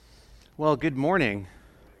Well, good morning.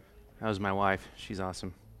 That was my wife. She's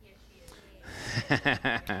awesome.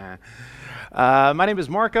 My name is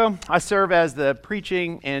Marco. I serve as the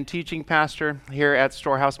preaching and teaching pastor here at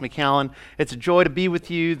Storehouse McAllen. It's a joy to be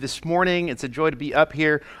with you this morning. It's a joy to be up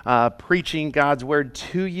here preaching God's word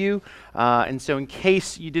to you. And so in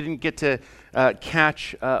case you didn't get to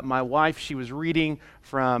catch my wife, she was reading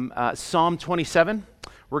from Psalm 27.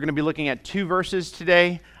 We're going to be looking at two verses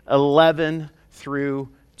today, 11 through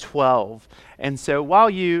 12. And so while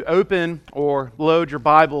you open or load your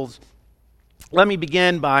Bibles, let me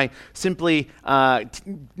begin by simply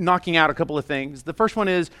knocking out a couple of things. The first one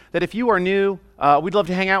is that if you are new, we'd love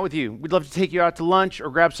to hang out with you. We'd love to take you out to lunch or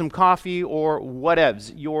grab some coffee or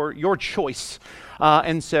whatevs, your choice.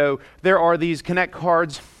 And so there are these Connect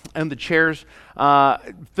cards and the chairs.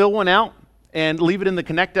 Fill one out and leave it in the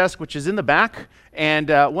Connect desk, which is in the back. And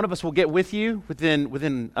one of us will get with you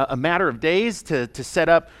within a matter of days to set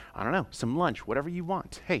up, I don't know, some lunch, whatever you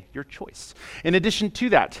want. Hey, your choice. In addition to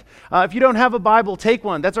that, if you don't have a Bible, take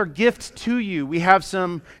one. That's our gift to you. We have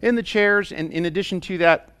some in the chairs, and in addition to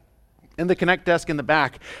that, in the Connect desk in the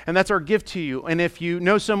back. And that's our gift to you. And if you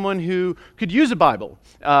know someone who could use a Bible,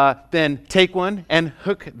 then take one and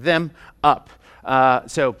hook them up.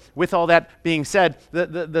 So with all that being said,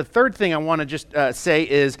 the third thing I want to just say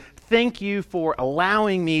is thank you for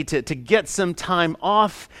allowing me to get some time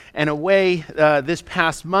off and away this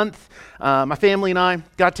past month. My family and I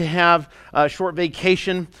got to have a short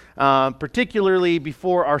vacation, particularly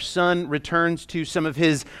before our son returns to some of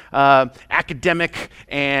his academic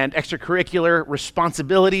and extracurricular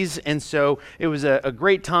responsibilities. And so it was a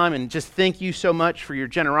great time, and just thank you so much for your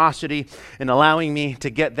generosity in allowing me to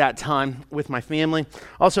get that time with my family.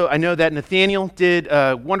 Also, I know that Nathaniel did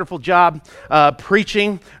a wonderful job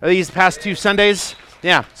preaching these past 2 Sundays.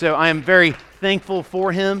 Yeah, so I am very thankful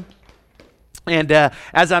for him. And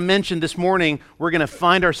as I mentioned this morning, we're going to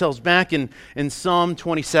find ourselves back in Psalm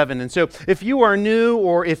 27. And so if you are new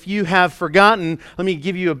or if you have forgotten, let me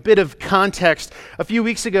give you a bit of context. A few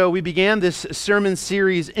weeks ago, we began this sermon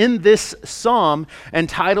series in this psalm and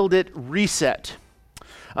titled it Reset.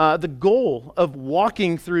 The goal of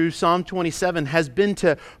walking through Psalm 27 has been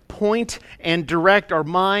to point and direct our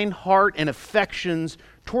mind, heart, and affections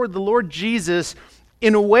toward the Lord Jesus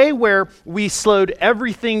in a way where we slowed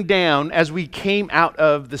everything down as we came out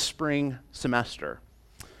of the spring semester.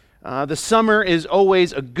 The summer is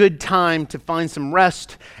always a good time to find some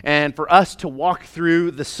rest, and for us to walk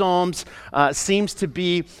through the Psalms seems to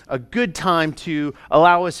be a good time to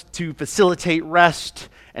allow us to facilitate rest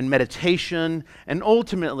and meditation and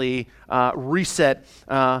ultimately reset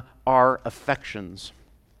our affections.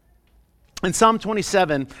 In Psalm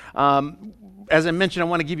 27, as I mentioned, I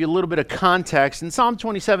want to give you a little bit of context. In Psalm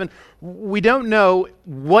 27, we don't know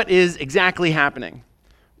what is exactly happening.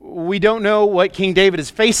 We don't know what King David is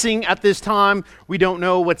facing at this time. We don't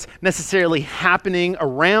know what's necessarily happening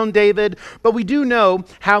around David, but we do know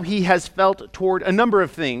how he has felt toward a number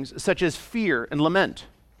of things, such as fear and lament.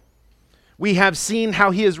 We have seen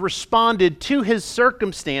how he has responded to his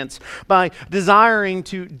circumstance by desiring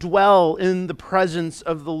to dwell in the presence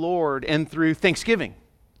of the Lord and through thanksgiving.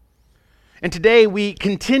 And today we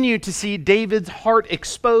continue to see David's heart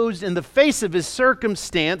exposed in the face of his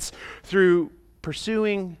circumstance through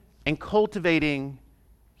pursuing and cultivating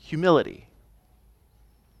humility.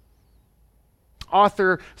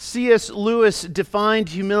 Author C.S. Lewis defined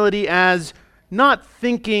humility as not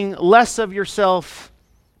thinking less of yourself,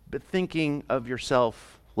 but thinking of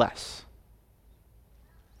yourself less.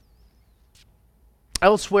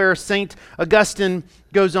 Elsewhere, St. Augustine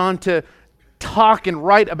goes on to talk and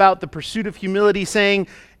write about the pursuit of humility, saying,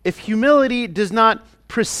 if humility does not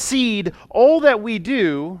precede all that we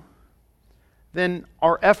do, then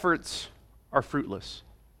our efforts are fruitless.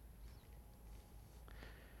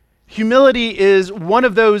 Humility is one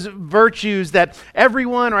of those virtues that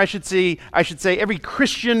everyone, or I should say every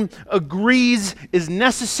Christian agrees is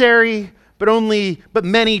necessary, but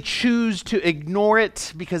many choose to ignore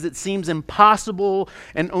it because it seems impossible,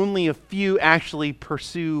 and only a few actually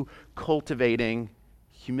pursue cultivating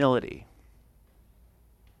humility.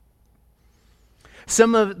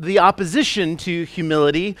 Some of the opposition to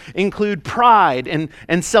humility include pride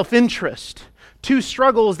and self-interest. Two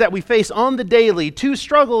struggles that we face on the daily, two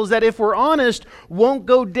struggles that, if we're honest, won't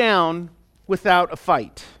go down without a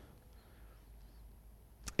fight.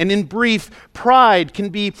 And in brief, pride can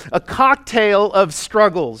be a cocktail of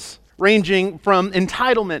struggles, ranging from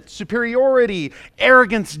entitlement, superiority,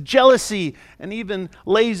 arrogance, jealousy, and even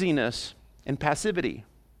laziness and passivity.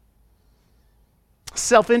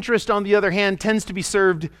 Self-interest, on the other hand, tends to be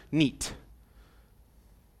served neat.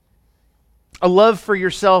 A love for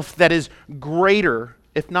yourself that is greater,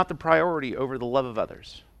 if not the priority, over the love of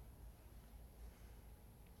others.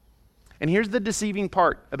 And here's the deceiving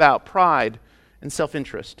part about pride and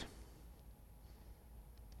self-interest.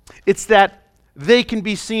 It's that they can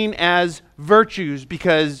be seen as virtues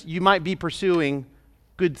because you might be pursuing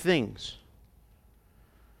good things.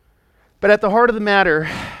 But at the heart of the matter,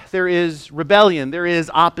 there is rebellion, there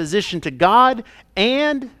is opposition to God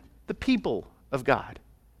and the people of God.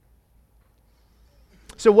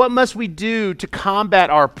 So what must we do to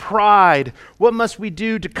combat our pride? What must we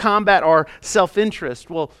do to combat our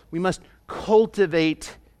self-interest? Well, we must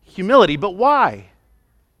cultivate humility. But why?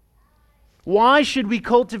 Why should we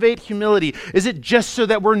cultivate humility? Is it just so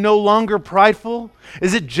that we're no longer prideful?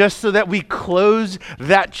 Is it just so that we close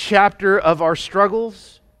that chapter of our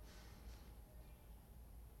struggles?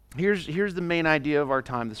 Here's the main idea of our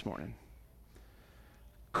time this morning.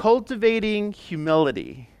 Cultivating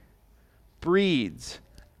humility breeds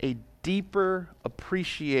a deeper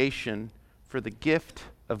appreciation for the gift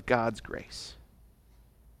of God's grace.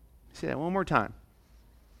 Say that one more time.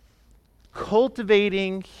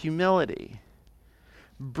 Cultivating humility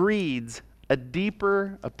breeds a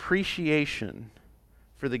deeper appreciation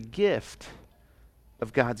for the gift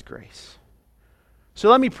of God's grace. So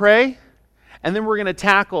let me pray, and then we're going to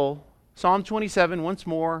tackle Psalm 27 once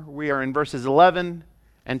more. We are in verses 11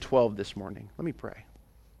 and 12 this morning. Let me pray.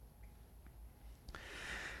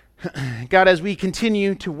 God, as we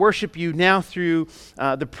continue to worship you now through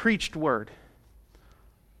the preached word,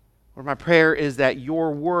 Lord, my prayer is that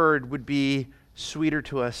your word would be sweeter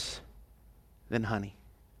to us than honey.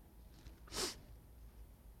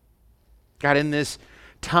 God, in this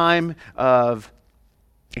time of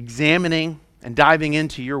examining and diving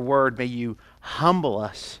into your word, may you humble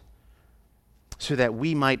us so that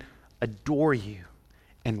we might adore you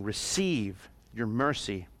and receive your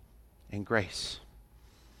mercy and grace.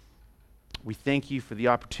 We thank you for the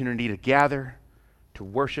opportunity to gather, to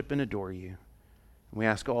worship and adore you. And we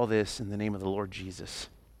ask all this in the name of the Lord Jesus.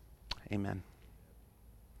 Amen.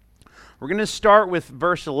 We're going to start with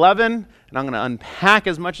verse 11, and I'm going to unpack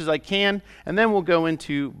as much as I can, and then we'll go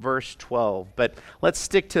into verse 12. But let's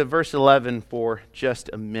stick to verse 11 for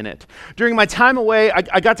just a minute. During my time away,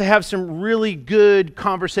 I got to have some really good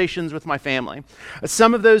conversations with my family.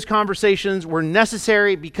 Some of those conversations were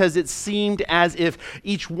necessary because it seemed as if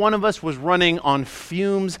each one of us was running on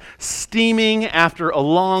fumes, steaming after a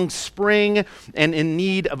long spring, and in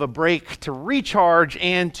need of a break to recharge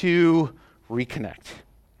and to reconnect.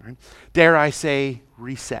 Right? Dare I say,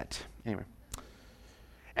 reset. Anyway.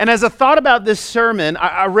 And as I thought about this sermon,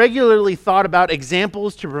 I regularly thought about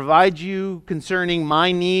examples to provide you concerning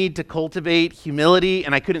my need to cultivate humility,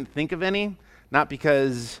 and I couldn't think of any. Not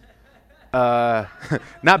because of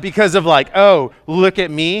like, oh, look at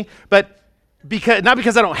me, but not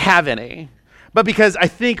because I don't have any, but because I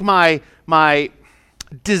think my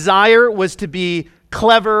desire was to be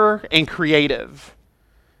clever and creative.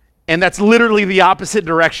 And that's literally the opposite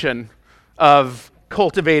direction of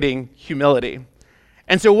cultivating humility.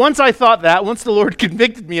 And so once the Lord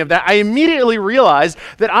convicted me of that, I immediately realized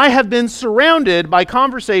that I have been surrounded by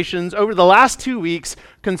conversations over the last 2 weeks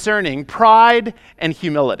concerning pride and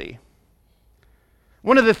humility.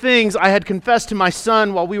 One of the things I had confessed to my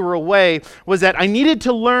son while we were away was that I needed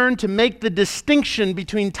to learn to make the distinction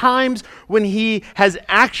between times when he has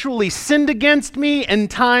actually sinned against me and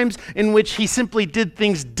times in which he simply did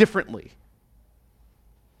things differently.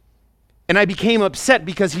 And I became upset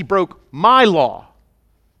because he broke my law.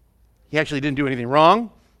 He actually didn't do anything wrong.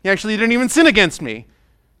 He actually didn't even sin against me.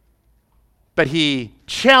 But he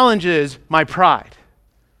challenges my pride.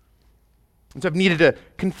 And so I've needed to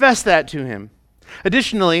confess that to him.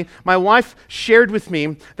 Additionally, my wife shared with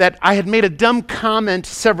me that I had made a dumb comment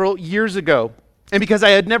several years ago. And because I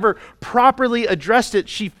had never properly addressed it,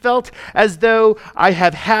 she felt as though I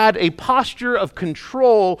have had a posture of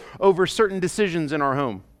control over certain decisions in our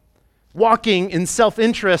home, walking in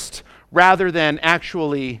self-interest rather than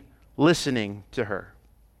actually listening to her.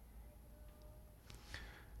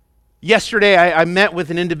 Yesterday, I met with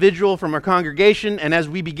an individual from our congregation, and as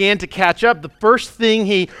we began to catch up, the first thing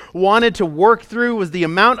he wanted to work through was the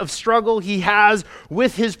amount of struggle he has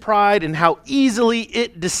with his pride and how easily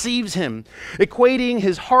it deceives him, equating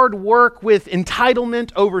his hard work with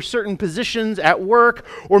entitlement over certain positions at work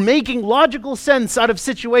or making logical sense out of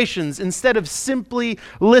situations instead of simply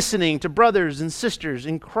listening to brothers and sisters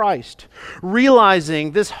in Christ.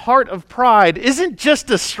 Realizing this heart of pride isn't just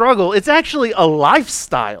a struggle, it's actually a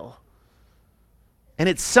lifestyle. And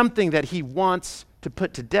it's something that he wants to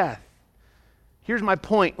put to death. Here's my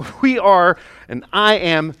point. We are, and I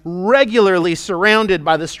am, regularly surrounded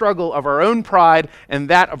by the struggle of our own pride and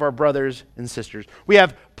that of our brothers and sisters. We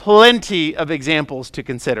have plenty of examples to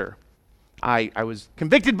consider. I was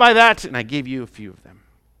convicted by that, and I gave you a few of them.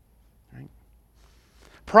 Right?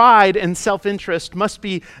 Pride and self-interest must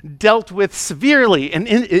be dealt with severely and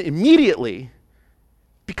immediately,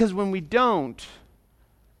 because when we don't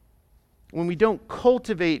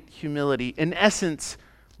cultivate humility, in essence,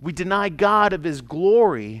 we deny God of his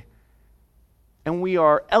glory, and we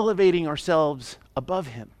are elevating ourselves above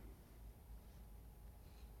him.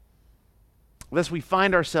 Thus, we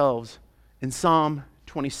find ourselves in Psalm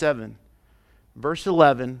 27, verse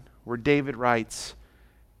 11, where David writes,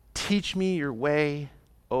 "Teach me your way,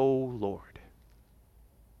 O Lord."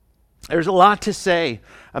 There's a lot to say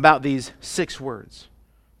about these 6 words.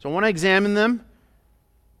 So I want to examine them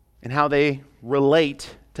and how they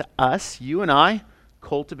relate to us, you and I,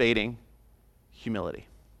 cultivating humility.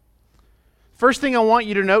 First thing I want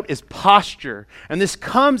you to note is posture. And this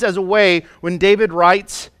comes as a way when David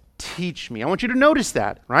writes, "Teach me." I want you to notice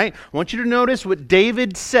that, right? I want you to notice what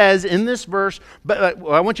David says in this verse, but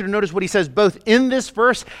I want you to notice what he says both in this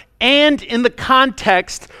verse and in the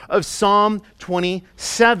context of Psalm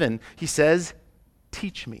 27. He says,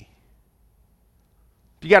 "Teach me."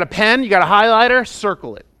 If you got a pen, you got a highlighter,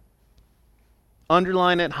 circle it.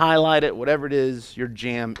 Underline it, highlight it, whatever it is your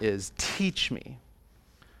jam is. Teach me.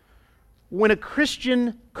 When a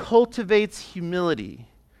Christian cultivates humility,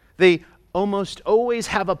 they almost always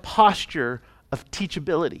have a posture of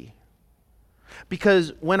teachability.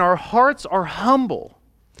 Because when our hearts are humble,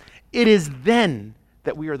 it is then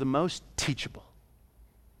that we are the most teachable.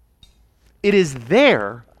 It is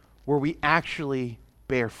there where we actually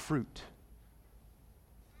bear fruit.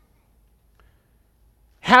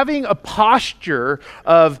 Having a posture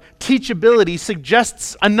of teachability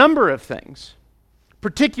suggests a number of things,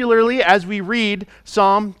 particularly as we read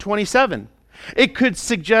Psalm 27. It could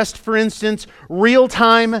suggest, for instance,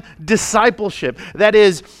 real-time discipleship. That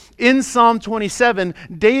is, in Psalm 27,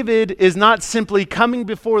 David is not simply coming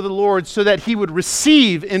before the Lord so that he would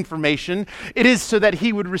receive information. It is so that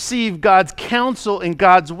he would receive God's counsel and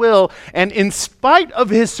God's will, and in spite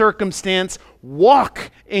of his circumstance,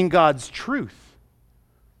 walk in God's truth.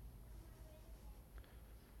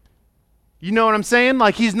 You know what I'm saying?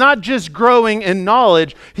 Like, he's not just growing in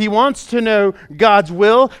knowledge. He wants to know God's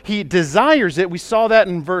will. He desires it. We saw that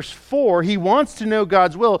in verse 4. He wants to know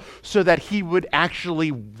God's will so that he would actually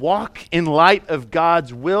walk in light of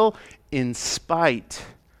God's will in spite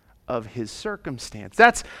of his circumstance.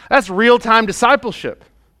 That's real-time discipleship.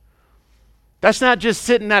 That's not just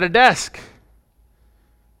sitting at a desk.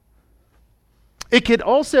 It could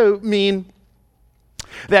also mean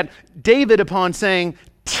that David, upon saying,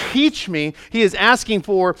 "Teach me," he is asking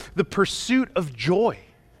for the pursuit of joy.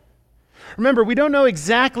 Remember, we don't know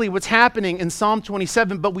exactly what's happening in Psalm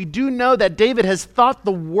 27, but we do know that David has thought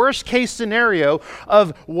the worst case scenario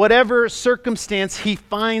of whatever circumstance he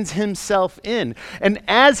finds himself in. And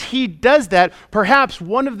as he does that, perhaps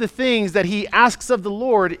one of the things that he asks of the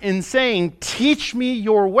Lord in saying, "Teach me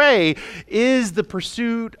your way," is the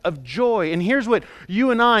pursuit of joy. And here's what you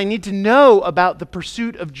and I need to know about the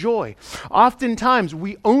pursuit of joy. Oftentimes,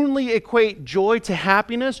 we only equate joy to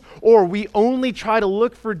happiness, or we only try to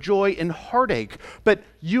look for joy in heartache. But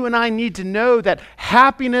you and I need to know that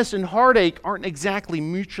happiness and heartache aren't exactly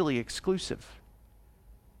mutually exclusive.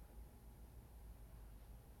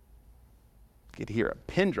 You could hear a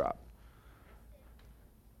pin drop.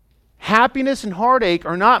 Happiness and heartache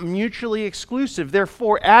are not mutually exclusive.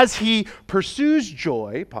 Therefore, as he pursues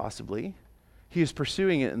joy, possibly, he is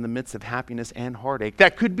pursuing it in the midst of happiness and heartache.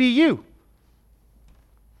 That could be you.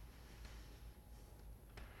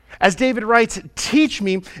 As David writes, "Teach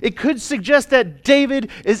me," it could suggest that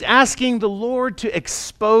David is asking the Lord to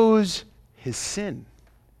expose his sin.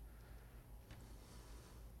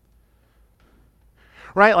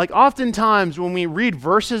 Right? Like, oftentimes when we read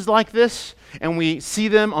verses like this and we see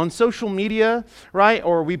them on social media, right?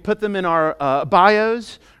 Or we put them in our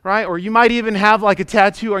bios, right? Or you might even have like a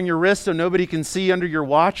tattoo on your wrist so nobody can see under your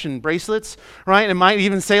watch and bracelets, right? It might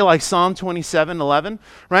even say like Psalm 27:11,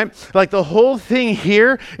 right? Like, the whole thing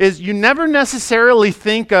here is you never necessarily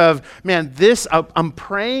think of, man, I'm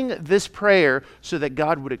praying this prayer so that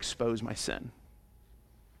God would expose my sin.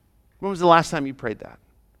 When was the last time you prayed that?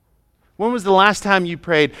 When was the last time you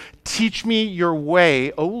prayed, "Teach me your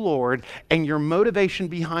way, O Lord," and your motivation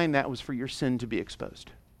behind that was for your sin to be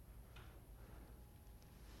exposed?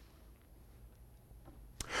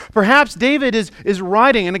 Perhaps David is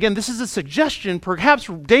writing, and again, this is a suggestion, perhaps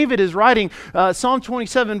David is writing Psalm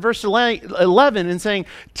 27, verse 11, and saying,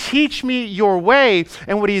 teach me your way.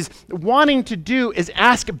 And what he's wanting to do is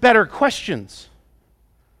ask better questions.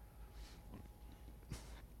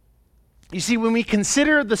 You see, when we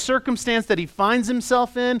consider the circumstance that he finds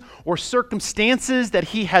himself in, or circumstances that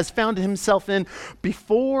he has found himself in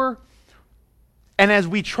before, and as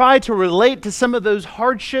we try to relate to some of those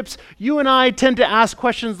hardships, you and I tend to ask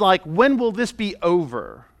questions like, when will this be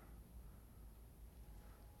over?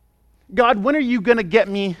 God, when are you going to get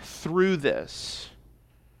me through this?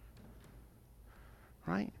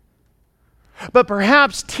 Right? But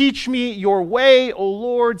perhaps teach me your way, O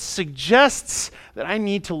Lord, suggests that I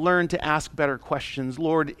need to learn to ask better questions.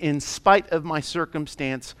 Lord, in spite of my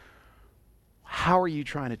circumstance, how are you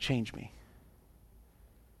trying to change me?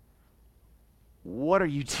 What are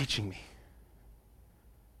you teaching me?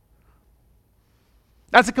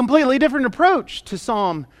 That's a completely different approach to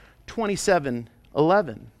Psalm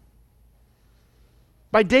 27:11.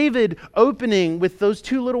 By David opening with those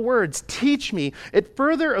two little words, teach me, it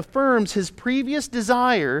further affirms his previous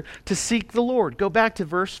desire to seek the Lord. Go back to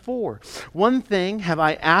verse 4. One thing have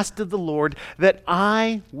I asked of the Lord that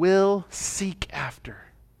I will seek after.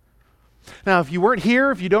 Now, if you weren't here,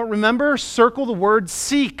 if you don't remember, circle the word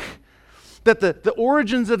seek. That the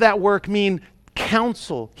origins of that work mean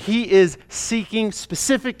counsel. He is seeking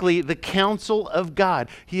specifically the counsel of God.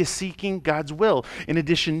 He is seeking God's will. In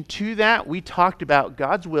addition to that, we talked about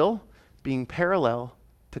God's will being parallel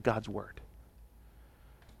to God's word.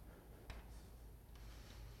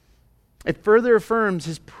 It further affirms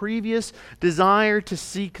his previous desire to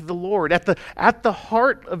seek the Lord. At the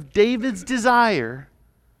heart of David's desire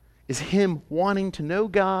is him wanting to know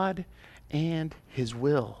God and his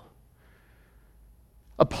will.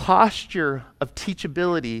 A posture of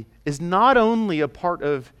teachability is not only a part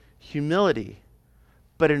of humility,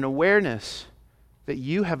 but an awareness that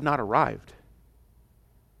you have not arrived.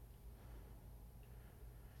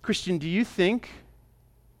 Christian, do you think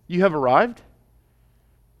you have arrived?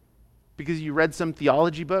 Because you read some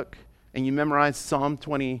theology book and you memorized Psalm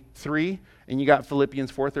 23 and you got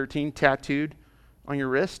Philippians 4:13 tattooed on your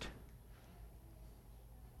wrist?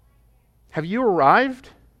 Have you arrived?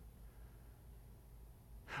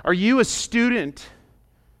 Are you a student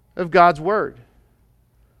of God's word?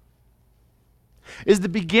 Is the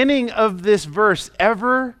beginning of this verse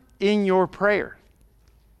ever in your prayer?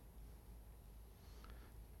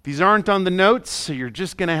 These aren't on the notes, so you're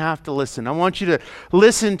just going to have to listen. I want you to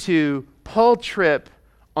listen to Paul Tripp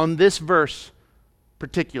on this verse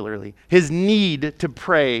particularly, his need to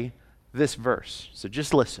pray this verse. So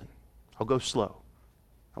just listen. I'll go slow.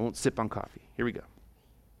 I won't sip on coffee. Here we go.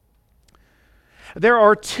 There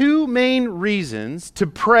are two main reasons to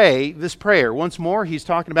pray this prayer. Once more, he's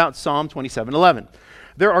talking about Psalm 27:11.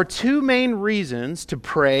 There are two main reasons to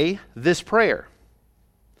pray this prayer: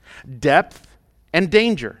 depth and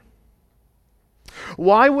danger.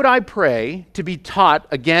 Why would I pray to be taught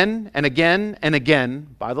again and again and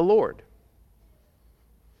again by the Lord?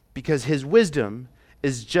 Because his wisdom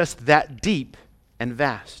is just that deep and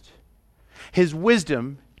vast. His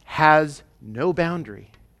wisdom has no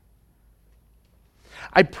boundary.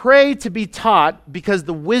 I pray to be taught because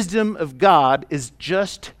the wisdom of God is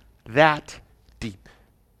just that deep.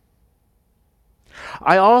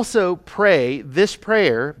 I also pray this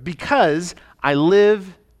prayer because I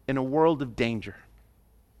live in a world of danger.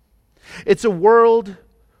 It's a world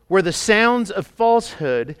where the sounds of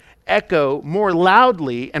falsehood echo more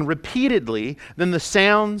loudly and repeatedly than the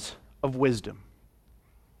sounds of wisdom.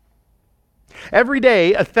 Every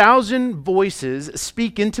day, 1,000 voices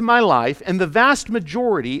speak into my life, and the vast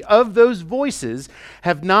majority of those voices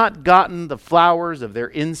have not gotten the flowers of their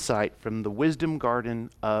insight from the wisdom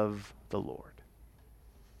garden of the Lord.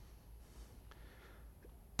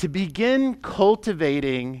 To begin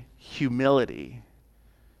cultivating humility,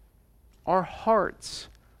 our hearts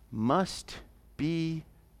must be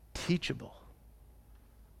teachable.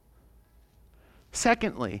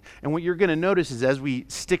 Secondly, and what you're going to notice is as we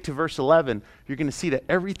stick to verse 11, you're going to see that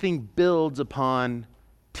everything builds upon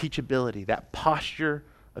teachability, that posture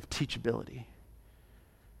of teachability.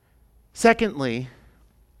 Secondly,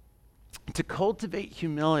 to cultivate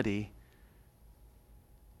humility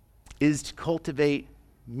is to cultivate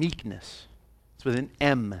meekness. It's with an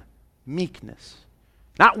M, meekness.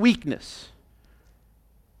 Not weakness,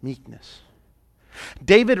 meekness.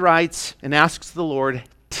 David writes and asks the Lord,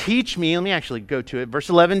 teach me, let me actually go to it. Verse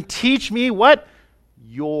 11, teach me what?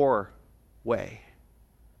 Your way.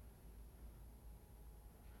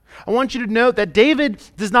 I want you to note that David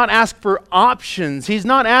does not ask for options. He's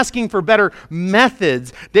not asking for better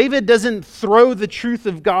methods. David doesn't throw the truth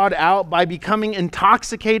of God out by becoming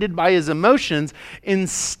intoxicated by his emotions.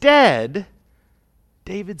 Instead,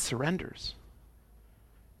 David surrenders.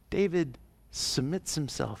 David submits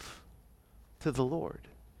himself to the Lord.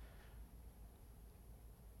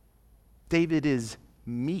 David is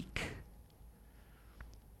meek.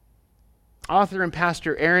 Author and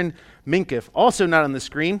pastor Aaron Minkoff, also not on the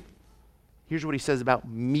screen, here's what he says about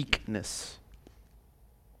meekness.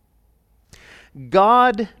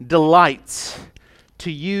 God delights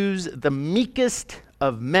to use the meekest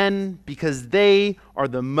of men because they are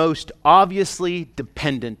the most obviously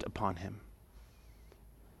dependent upon him.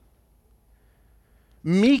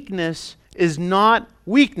 Meekness is not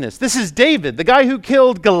weakness. This is David, the guy who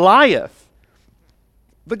killed Goliath,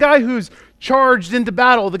 the guy who's charged into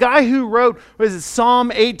battle, the guy who wrote,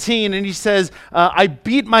 Psalm 18, and he says, I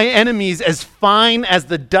beat my enemies as fine as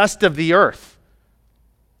the dust of the earth.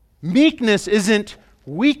 Meekness isn't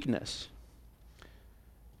weakness.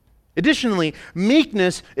 Additionally,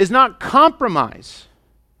 meekness is not compromise.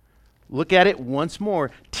 Look at it once more.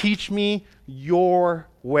 Teach me your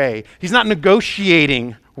way. He's not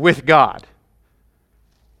negotiating with God.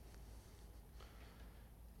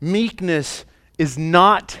 Meekness is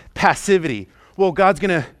not passivity. Well, God's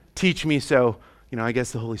going to teach me, so, I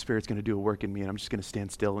guess the Holy Spirit's going to do a work in me, and I'm just going to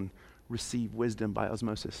stand still and receive wisdom by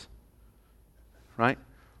osmosis. Right?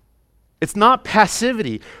 It's not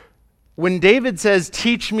passivity. When David says,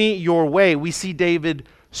 teach me your way, we see David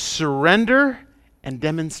surrender and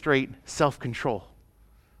demonstrate self-control.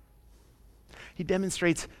 He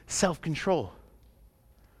demonstrates self-control.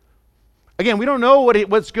 Again, we don't know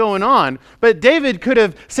what's going on, but David could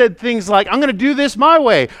have said things like, I'm going to do this my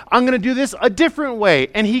way. I'm going to do this a different way.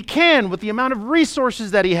 And he can with the amount of resources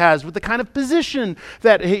that he has, with the kind of position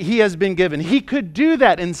that he has been given. He could do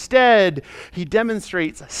that. Instead, he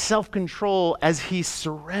demonstrates self-control as he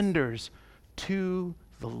surrenders to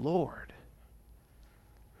the Lord.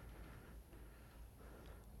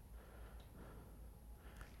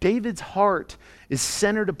 David's heart is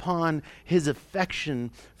centered upon his affection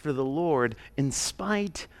for the Lord in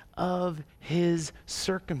spite of his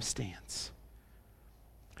circumstance.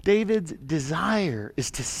 David's desire is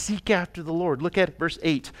to seek after the Lord. Look at verse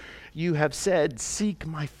 8. You have said, seek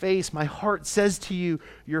my face. My heart says to you,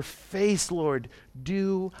 your face, Lord,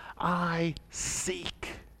 do I seek.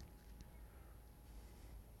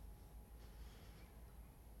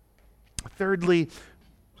 Thirdly,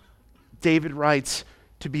 David writes,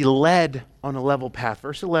 to be led on a level path.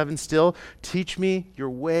 Verse 11 still, teach me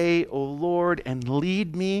your way, O Lord, and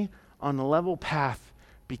lead me on a level path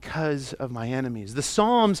because of my enemies. The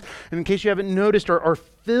Psalms, and in case you haven't noticed, are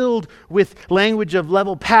filled with language of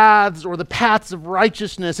level paths or the paths of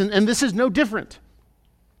righteousness, and this is no different.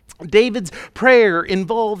 David's prayer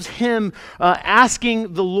involves him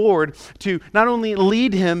asking the Lord to not only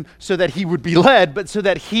lead him so that he would be led, but so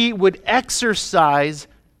that he would exercise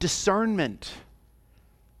discernment.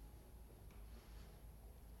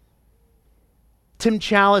 Tim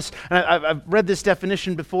Challis, and I've read this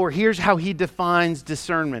definition before, here's how he defines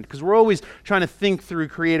discernment, because we're always trying to think through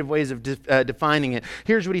creative ways of defining it.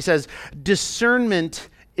 Here's what he says: discernment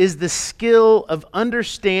is the skill of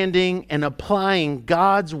understanding and applying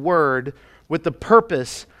God's word with the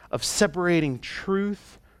purpose of separating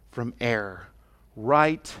truth from error,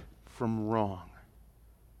 right from wrong.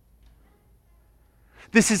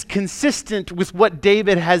 This is consistent with what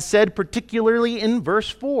David has said, particularly in verse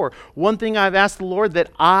 4. One thing I've asked the Lord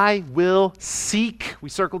that I will seek. We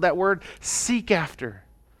circled that word, seek after.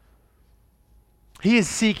 He is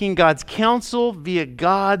seeking God's counsel via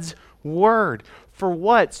God's word. For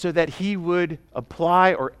what? So that he would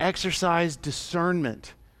apply or exercise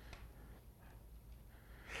discernment.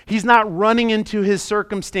 He's not running into his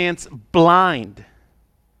circumstance blind.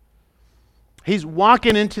 He's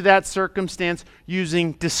walking into that circumstance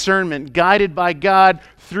using discernment, guided by God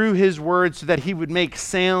through his word so that he would make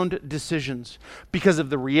sound decisions because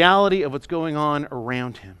of the reality of what's going on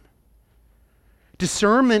around him.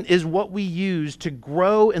 Discernment is what we use to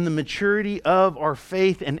grow in the maturity of our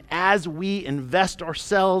faith and as we invest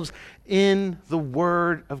ourselves in the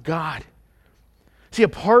word of God. See,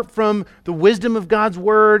 apart from the wisdom of God's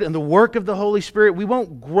word and the work of the Holy Spirit, we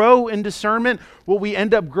won't grow in discernment. What we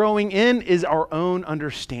end up growing in is our own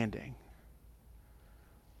understanding.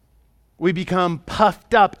 We become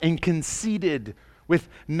puffed up and conceited with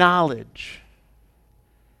knowledge.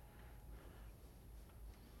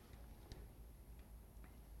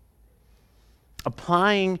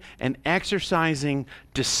 Applying and exercising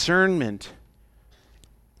discernment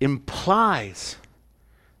implies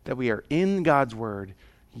that we are in God's Word,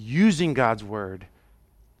 using God's Word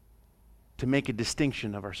to make a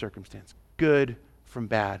distinction of our circumstance. Good from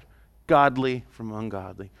bad, godly from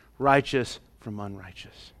ungodly, righteous from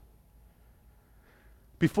unrighteous.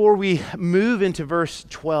 Before we move into verse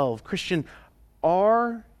 12, Christian,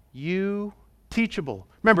 are you teachable?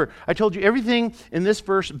 Remember, I told you everything in this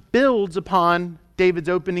verse builds upon David's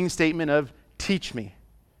opening statement of teach me.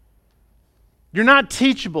 You're not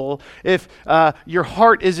teachable if your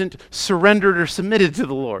heart isn't surrendered or submitted to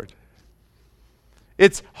the Lord.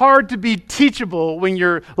 It's hard to be teachable when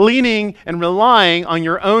you're leaning and relying on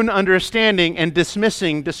your own understanding and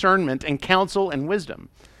dismissing discernment and counsel and wisdom.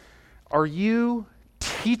 Are you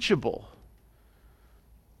teachable?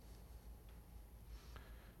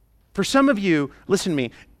 For some of you, listen to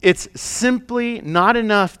me, it's simply not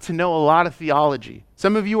enough to know a lot of theology.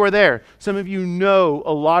 Some of you are there. Some of you know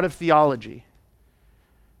a lot of theology.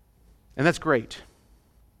 And that's great.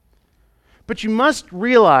 But you must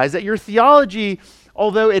realize that your theology,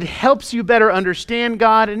 although it helps you better understand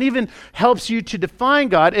God and even helps you to define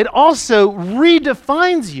God, it also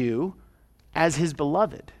redefines you as His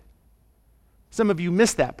beloved. Some of you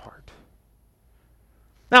miss that part.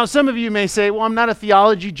 Now, some of you may say, well, I'm not a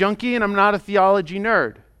theology junkie and I'm not a theology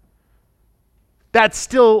nerd. That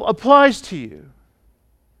still applies to you.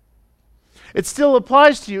 It still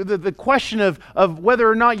applies to you. The question of whether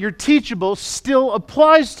or not you're teachable still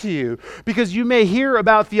applies to you, because you may hear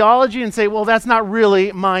about theology and say, well, that's not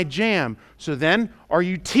really my jam. So then, are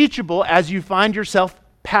you teachable as you find yourself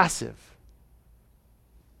passive?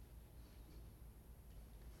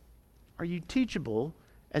 Are you teachable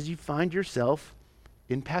as you find yourself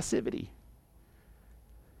in passivity?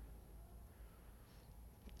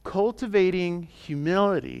 Cultivating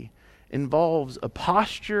humility involves a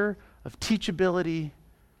posture of teachability,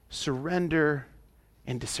 surrender,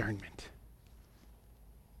 and discernment.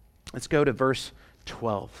 Let's go to verse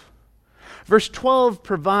 12. Verse 12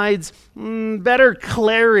 provides better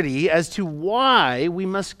clarity as to why we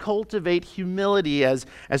must cultivate humility as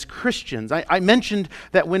Christians. I mentioned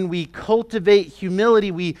that when we cultivate humility,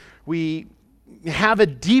 we have a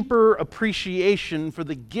deeper appreciation for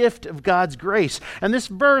the gift of God's grace. And this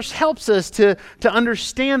verse helps us to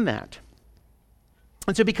understand that.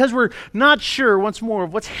 And so because we're not sure, once more,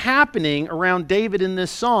 of what's happening around David in this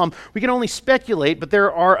psalm, we can only speculate, but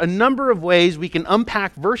there are a number of ways we can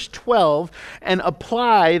unpack verse 12 and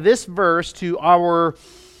apply this verse to our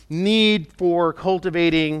need for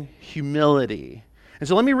cultivating humility. And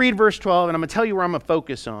so let me read verse 12, and I'm going to tell you where I'm going to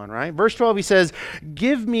focus on, right? Verse 12, he says,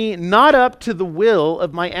 "Give me not up to the will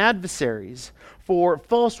of my adversaries, for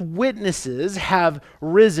false witnesses have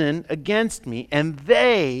risen against me, and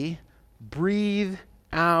they breathe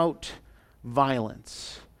out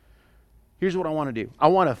violence." Here's what I want to do. I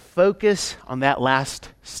want to focus on that last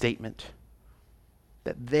statement,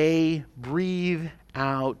 that they breathe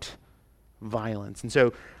out violence. And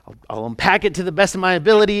so I'll unpack it to the best of my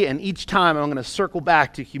ability, and each time I'm going to circle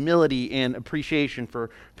back to humility and appreciation for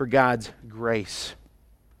God's grace.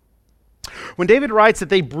 When David writes that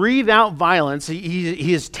they breathe out violence,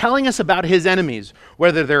 he is telling us about his enemies,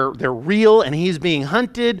 whether they're real and he's being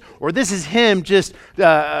hunted, or this is him just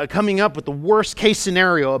coming up with the worst case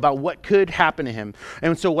scenario about what could happen to him.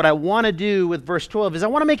 And so what I want to do with verse 12 is I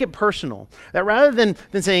want to make it personal. That rather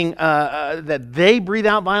than saying that they breathe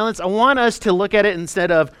out violence, I want us to look at it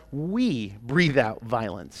instead of we breathe out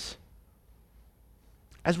violence.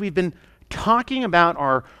 As we've been talking about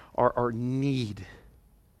our need,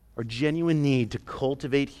 our genuine need to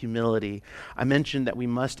cultivate humility, I mentioned that we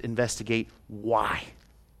must investigate why.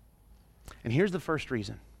 And here's the first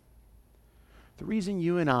reason. The reason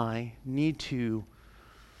you and I need to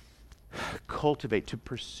cultivate, to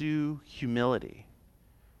pursue humility,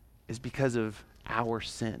 is because of our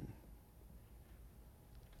sin.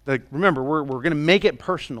 Like, remember, we're going to make it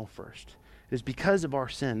personal first. It is because of our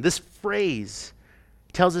sin. This phrase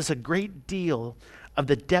tells us a great deal of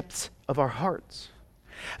the depths of our hearts.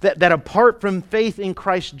 That apart from faith in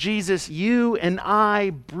Christ Jesus, you and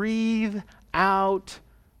I breathe out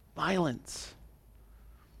violence.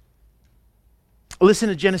 Listen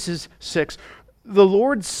to Genesis 6. "The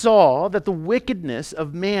Lord saw that the wickedness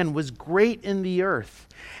of man was great in the earth,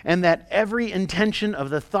 and that every intention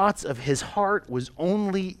of the thoughts of his heart was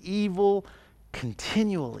only evil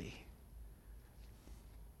continually."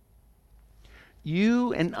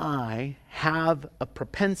 You and I have a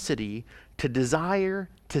propensity to desire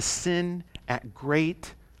to sin at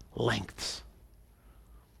great lengths.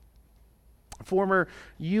 Former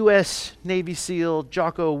U.S. Navy SEAL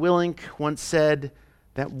Jocko Willink once said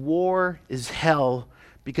that war is hell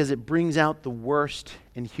because it brings out the worst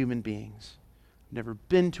in human beings. never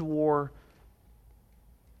been to war.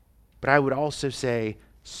 But I would also say,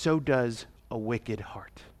 so does a wicked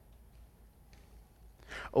heart.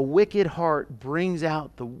 A wicked heart brings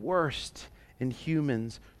out the worst in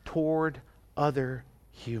humans toward other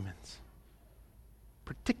humans,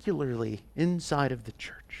 particularly inside of the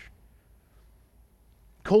church.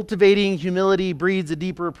 Cultivating humility breeds a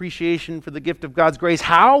deeper appreciation for the gift of God's grace.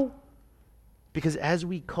 How? Because as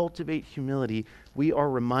we cultivate humility, we are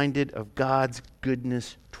reminded of God's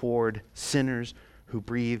goodness toward sinners who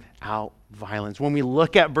breathe out violence. When we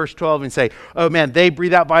look at verse 12 and say, oh man, they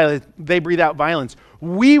breathe out violence.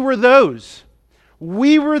 We were those.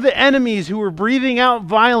 We were the enemies who were breathing out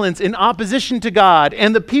violence in opposition to God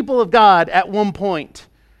and the people of God at one point.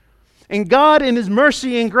 And God, in his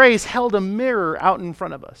mercy and grace, held a mirror out in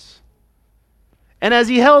front of us. And as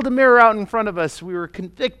he held a mirror out in front of us, we were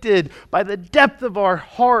convicted by the depth of our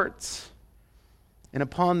hearts. And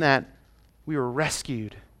upon that, we were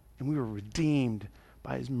rescued and we were redeemed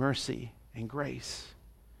by his mercy and grace.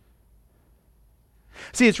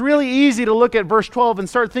 See, it's really easy to look at verse 12 and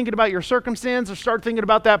start thinking about your circumstance or start thinking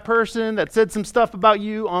about that person that said some stuff about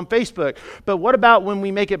you on Facebook. But what about when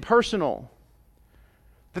we make it personal?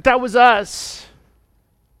 That was us.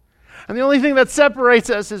 And the only thing that separates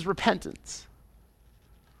us is repentance.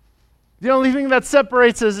 The only thing that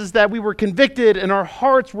separates us is that we were convicted and our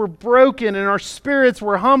hearts were broken and our spirits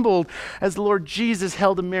were humbled as the Lord Jesus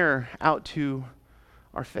held a mirror out to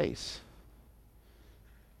our face.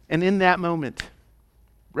 And in that moment,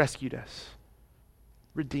 rescued us,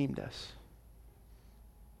 redeemed us.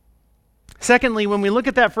 Secondly, when we look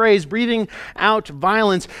at that phrase, breathing out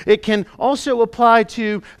violence, it can also apply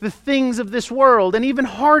to the things of this world and even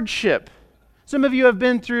hardship. Some of you have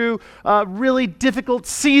been through really difficult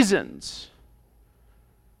seasons.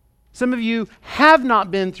 Some of you have not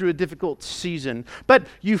been through a difficult season, but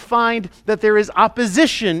you find that there is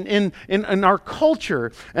opposition in our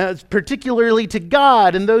culture, particularly to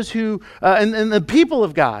God and those who, and the people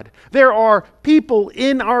of God. There are people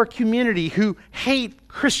in our community who hate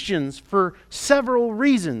Christians for several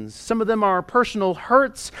reasons. Some of them are personal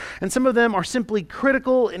hurts, and some of them are simply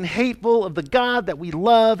critical and hateful of the God that we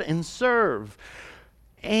love and serve.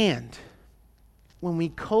 And when we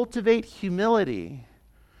cultivate humility,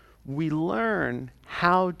 we learn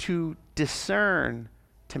how to discern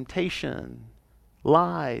temptation,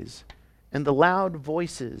 lies, and the loud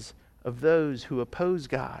voices of those who oppose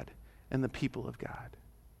God and the people of God.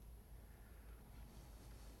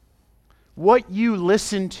 What you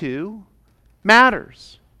listen to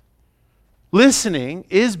matters. Listening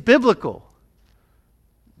is biblical.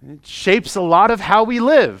 It shapes a lot of how we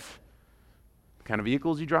live. The kind of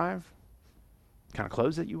vehicles you drive, the kind of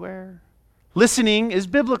clothes that you wear. Listening is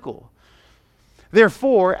biblical.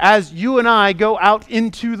 Therefore, as you and I go out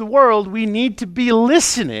into the world, we need to be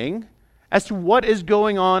listening as to what is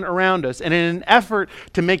going on around us. And in an effort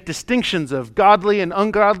to make distinctions of godly and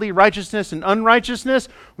ungodly, righteousness and unrighteousness,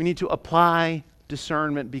 we need to apply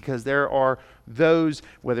discernment because there are those,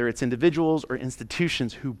 whether it's individuals or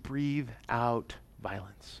institutions, who breathe out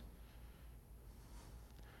violence.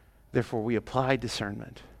 Therefore, we apply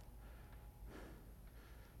discernment.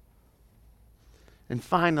 And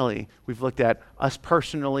finally, we've looked at us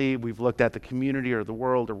personally, we've looked at the community or the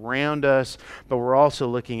world around us, but we're also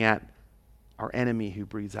looking at our enemy who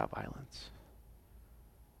breathes out violence.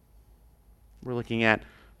 We're looking at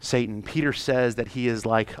Satan. Peter says that he is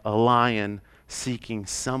like a lion seeking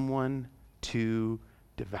someone to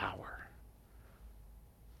devour.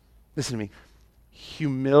 Listen to me.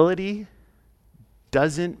 Humility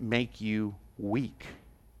doesn't make you weak.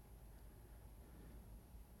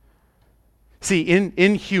 See,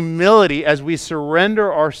 in humility, as we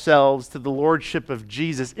surrender ourselves to the lordship of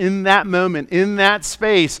Jesus, in that moment, in that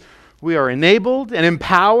space, we are enabled and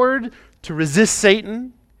empowered to resist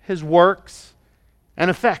Satan, his works,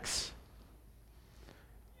 and effects.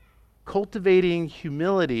 Cultivating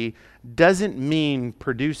humility doesn't mean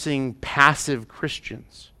producing passive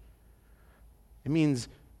Christians. It means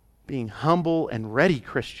being humble and ready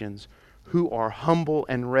Christians who are humble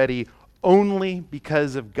and ready only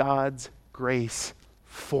because of God's grace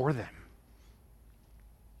for them.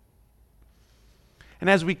 And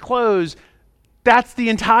as we close, that's the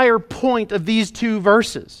entire point of these two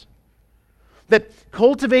verses. That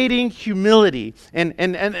cultivating humility and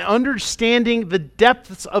understanding the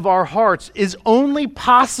depths of our hearts is only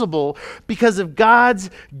possible because of God's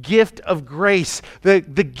gift of grace. The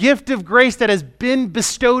gift of grace that has been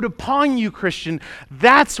bestowed upon you, Christian.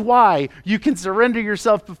 That's why you can surrender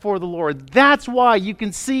yourself before the Lord. That's why you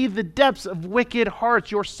can see the depths of wicked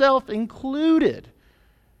hearts, yourself included.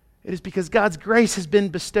 It is because God's grace has been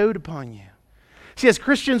bestowed upon you. See, as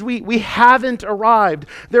Christians, we haven't arrived.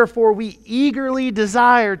 Therefore, we eagerly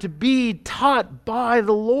desire to be taught by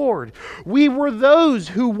the Lord. We were those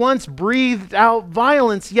who once breathed out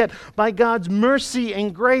violence, yet by God's mercy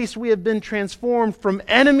and grace, we have been transformed from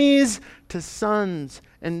enemies to sons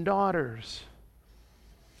and daughters.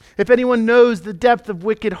 If anyone knows the depth of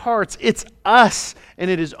wicked hearts, it's us,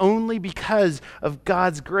 and it is only because of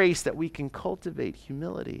God's grace that we can cultivate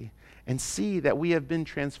humility and see that we have been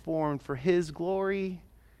transformed for His glory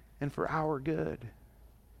and for our good.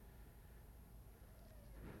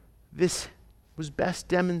 This was best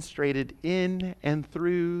demonstrated in and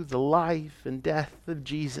through the life and death of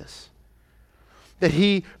Jesus. That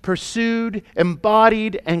He pursued,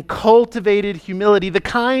 embodied, and cultivated humility, the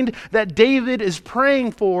kind that David is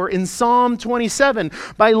praying for in Psalm 27.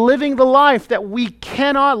 By living the life that we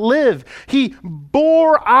cannot live, He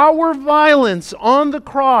bore our violence on the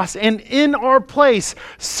cross and in our place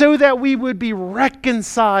so that we would be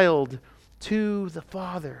reconciled to the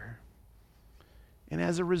Father. And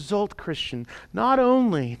as a result, Christian, not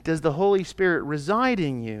only does the Holy Spirit reside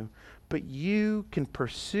in you, but you can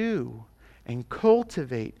pursue and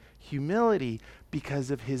cultivate humility because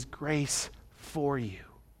of His grace for you.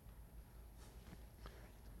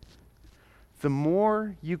 The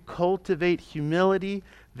more you cultivate humility,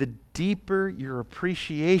 the deeper your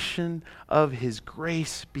appreciation of His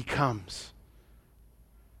grace becomes.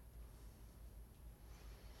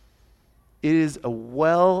 It is a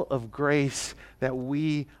well of grace that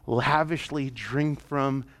we lavishly drink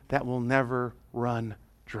from that will never run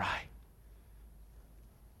dry.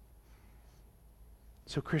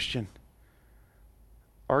 So, Christian,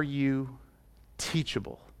 are you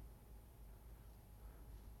teachable?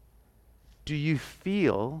 Do you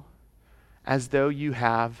feel as though you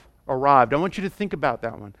have arrived? I want you to think about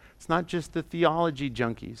that one. It's not just the theology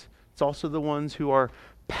junkies. It's also the ones who are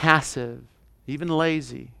passive, even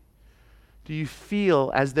lazy. Do you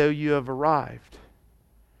feel as though you have arrived?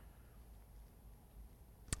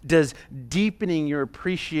 Does deepening your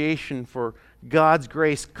appreciation for God's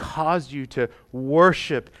grace cause you to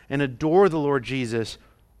worship and adore the Lord Jesus?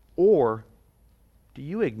 Or do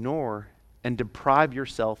you ignore and deprive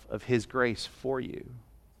yourself of His grace for you?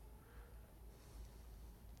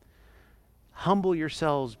 Humble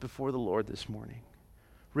yourselves before the Lord this morning.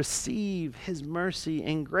 Receive His mercy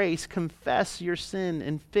and grace. Confess your sin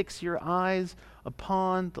and fix your eyes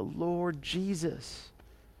upon the Lord Jesus.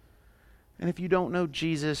 And if you don't know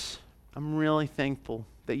Jesus, I'm really thankful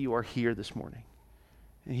that you are here this morning.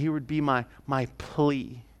 And here would be my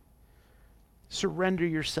plea. Surrender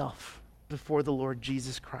yourself before the Lord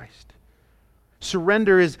Jesus Christ.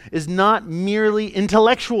 Surrender is not merely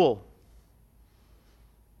intellectual.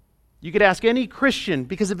 You could ask any Christian,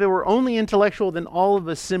 because if it were only intellectual, then all of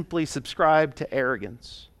us simply subscribe to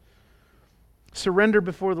arrogance. Surrender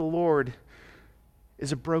before the Lord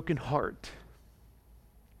is a broken heart,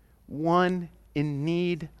 one in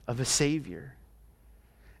need of a Savior.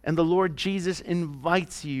 And the Lord Jesus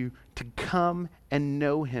invites you to come and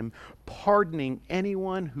know Him, pardoning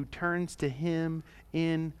anyone who turns to Him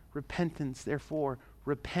in repentance. Therefore,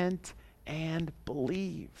 repent and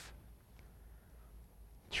believe.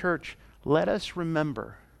 Church, let us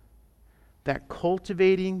remember that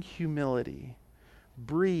cultivating humility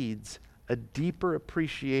breeds a deeper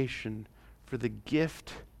appreciation for the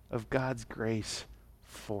gift of God's grace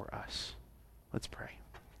for us. Let's pray.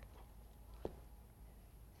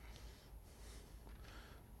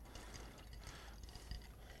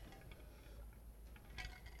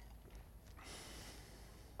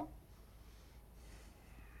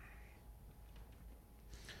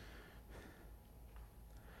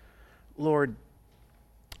 Lord,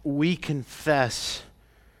 we confess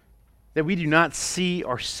that we do not see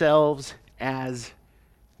ourselves as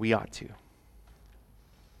we ought to.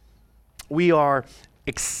 We are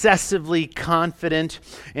excessively confident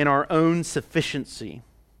in our own sufficiency.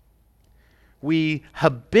 We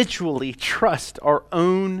habitually trust our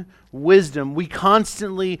own wisdom. We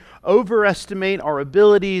constantly overestimate our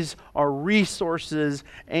abilities, our resources,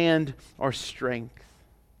 and our strength.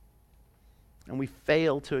 And we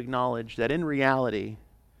fail to acknowledge that in reality,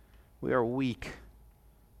 we are weak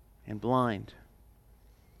and blind.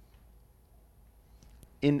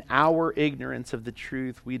 In our ignorance of the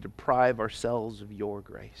truth, we deprive ourselves of your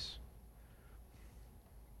grace.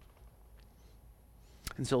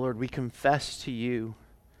 And so, Lord, we confess to you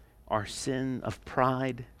our sin of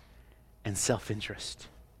pride and self-interest.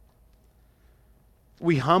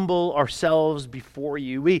 We humble ourselves before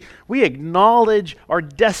you. We acknowledge our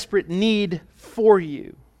desperate need for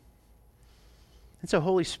you. And so,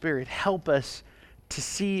 Holy Spirit, help us to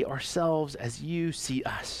see ourselves as you see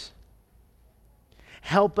us.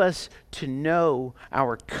 Help us to know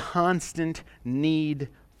our constant need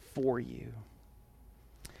for you.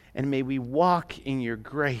 And may we walk in your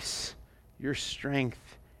grace, your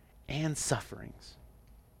strength, and sufferings.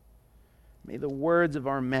 May the words of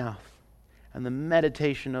our mouth and the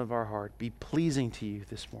meditation of our heart be pleasing to you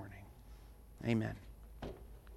this morning. Amen.